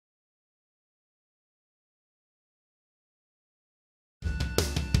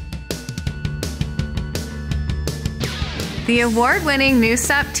The award-winning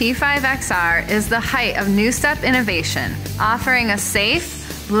NewStep T5xr is the height of NewStep innovation, offering a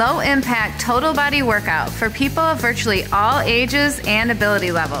safe, low-impact total body workout for people of virtually all ages and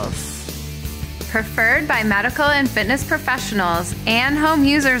ability levels. Preferred by medical and fitness professionals and home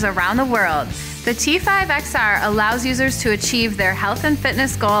users around the world, the T5xr allows users to achieve their health and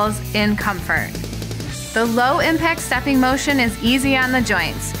fitness goals in comfort. The low-impact stepping motion is easy on the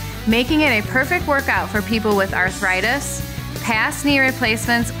joints, making it a perfect workout for people with arthritis, past knee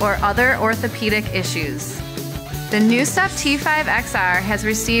replacements, or other orthopedic issues. The NewStep T5xr has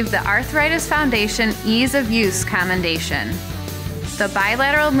received the Arthritis Foundation Ease of Use commendation. The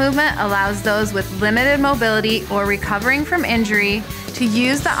bilateral movement allows those with limited mobility or recovering from injury to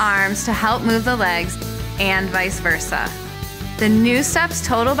use the arms to help move the legs, and vice versa. The NewStep's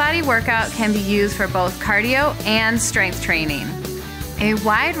total body workout can be used for both cardio and strength training. A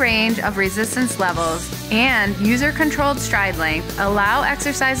wide range of resistance levels and user-controlled stride length allow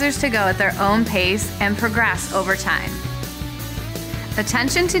exercisers to go at their own pace and progress over time.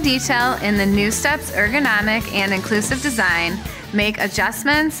 Attention to detail in the NewStep's ergonomic and inclusive design make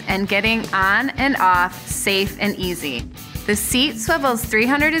adjustments and getting on and off safe and easy. The seat swivels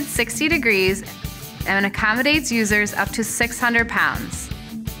 360 degrees and accommodates users up to 600 pounds.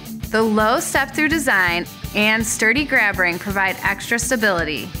 The low step-through design and sturdy grab ring provide extra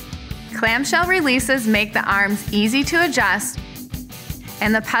stability. Clamshell releases make the arms easy to adjust,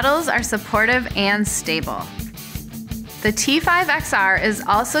 and the pedals are supportive and stable. The T5xr is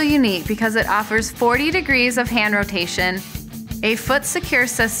also unique because it offers 40 degrees of hand rotation, a foot secure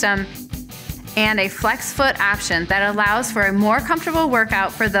system, and a flex foot option that allows for a more comfortable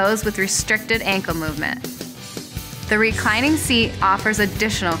workout for those with restricted ankle movement. The reclining seat offers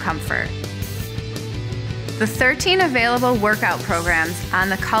additional comfort. The 13 available workout programs on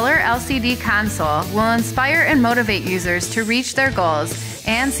the color LCD console will inspire and motivate users to reach their goals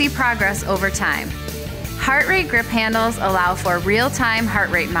and see progress over time. Heart rate grip handles allow for real-time heart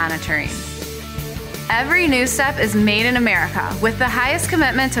rate monitoring. Every NewStep is made in America with the highest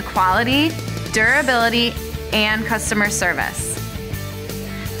commitment to quality, durability, and customer service.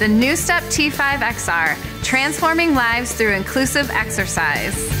 The NewStep T5xr, transforming lives through inclusive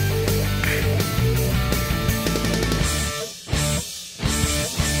exercise.